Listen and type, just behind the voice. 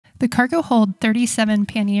The Cargo Hold 37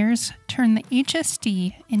 Panniers turn the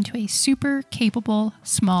HSD into a super capable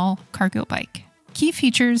small cargo bike. Key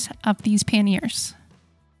features of these panniers.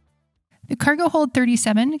 The Cargo Hold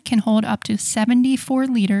 37 can hold up to 74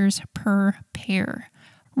 liters per pair.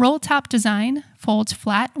 Roll top design, folds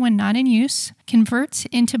flat when not in use, converts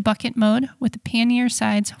into bucket mode with the pannier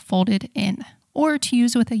sides folded in, or to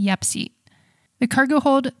use with a YEP seat. The Cargo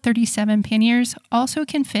Hold 37 panniers also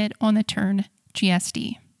can fit on the Tern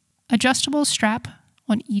GSD. Adjustable strap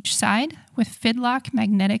on each side with Fidlock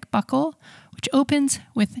magnetic buckle, which opens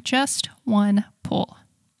with just one pull.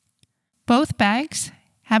 Both bags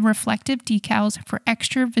have reflective decals for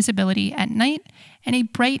extra visibility at night and a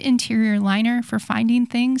bright interior liner for finding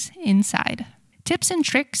things inside. Tips and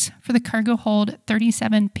tricks for the Cargo Hold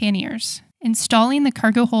 37 panniers. Installing the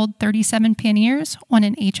Cargo Hold 37 panniers on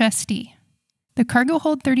an HSD. The Cargo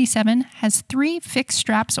Hold 37 has 3 fixed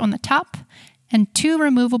straps on the top and 2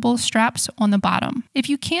 removable straps on the bottom. If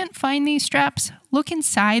you can't find these straps, look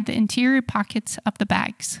inside the interior pockets of the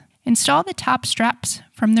bags. Install the top straps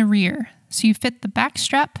from the rear so you fit the back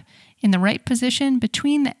strap in the right position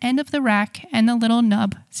between the end of the rack and the little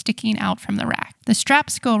nub sticking out from the rack. The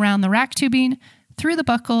straps go around the rack tubing, through the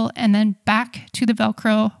buckle, and then back to the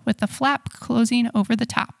Velcro with the flap closing over the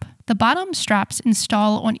top. The bottom straps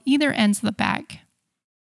install on either ends of the bag.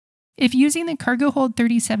 If using the Cargo Hold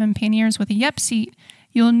 37 panniers with a YEP seat,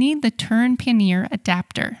 you'll need the Tern pannier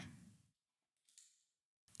adapter.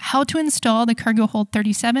 How to install the Cargo Hold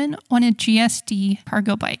 37 on a GSD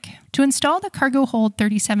cargo bike. To install the Cargo Hold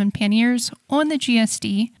 37 panniers on the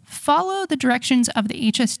GSD, follow the directions of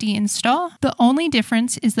the HSD install. The only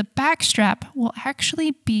difference is the back strap will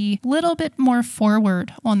actually be a little bit more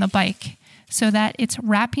forward on the bike so that it's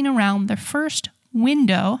wrapping around the first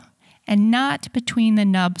window and not between the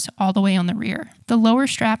nubs all the way on the rear. The lower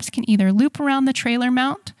straps can either loop around the trailer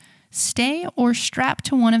mount, stay, or strap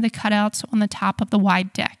to one of the cutouts on the top of the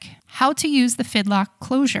wide deck. How to use the Fidlock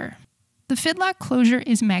closure. The Fidlock closure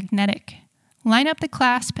is magnetic. Line up the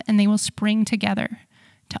clasp and they will spring together.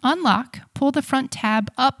 To unlock, pull the front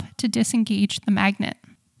tab up to disengage the magnet.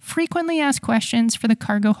 Frequently asked questions for the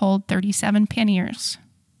Cargo Hold 37 panniers.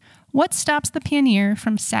 What stops the pannier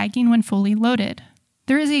from sagging when fully loaded?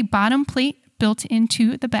 There is a bottom plate built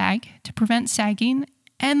into the bag to prevent sagging,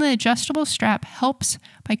 and the adjustable strap helps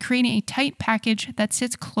by creating a tight package that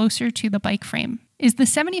sits closer to the bike frame. Is the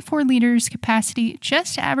 74 liters capacity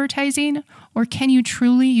just advertising, or can you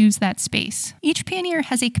truly use that space? Each pannier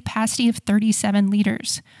has a capacity of 37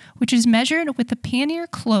 liters, which is measured with the pannier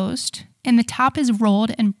closed and the top is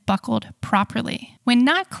rolled and buckled properly. When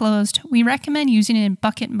not closed, we recommend using it in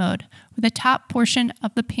bucket mode with the top portion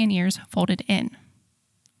of the panniers folded in.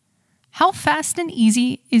 How fast and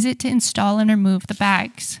easy is it to install and remove the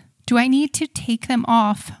bags? Do I need to take them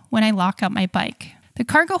off when I lock up my bike? The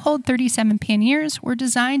Cargo Hold 37 panniers were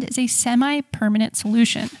designed as a semi-permanent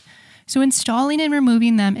solution, so installing and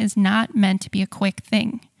removing them is not meant to be a quick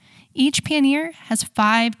thing. Each pannier has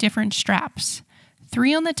 5 different straps,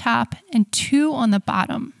 3 on the top and 2 on the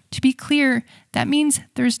bottom. To be clear, that means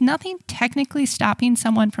there's nothing technically stopping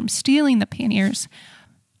someone from stealing the panniers.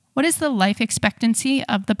 What is the life expectancy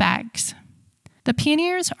of the bags? The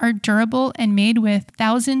panniers are durable and made with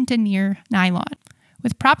 1000 denier nylon.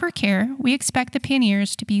 With proper care, we expect the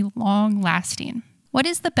panniers to be long-lasting. What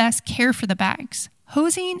is the best care for the bags?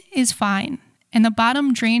 Hosing is fine, and the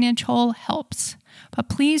bottom drainage hole helps, but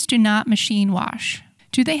please do not machine wash.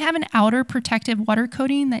 Do they have an outer protective water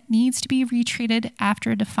coating that needs to be retreated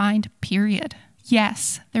after a defined period?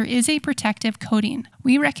 Yes, there is a protective coating.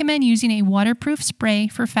 We recommend using a waterproof spray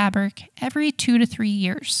for fabric every 2 to 3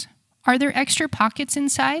 years. Are there extra pockets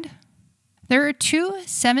inside? There are 2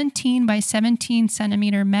 17 by 17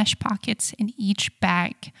 centimeter mesh pockets in each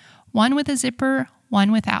bag, one with a zipper,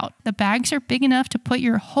 one without. The bags are big enough to put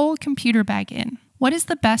your whole computer bag in. What is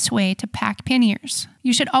the best way to pack panniers?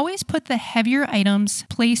 You should always put the heavier items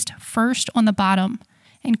placed first on the bottom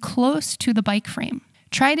and close to the bike frame.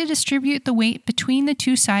 Try to distribute the weight between the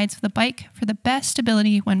 2 sides of the bike for the best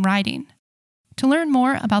stability when riding. To learn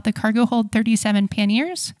more about the Cargo Hold 37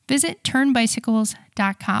 panniers, visit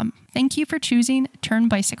ternbicycles.com. Thank you for choosing Tern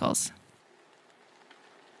Bicycles.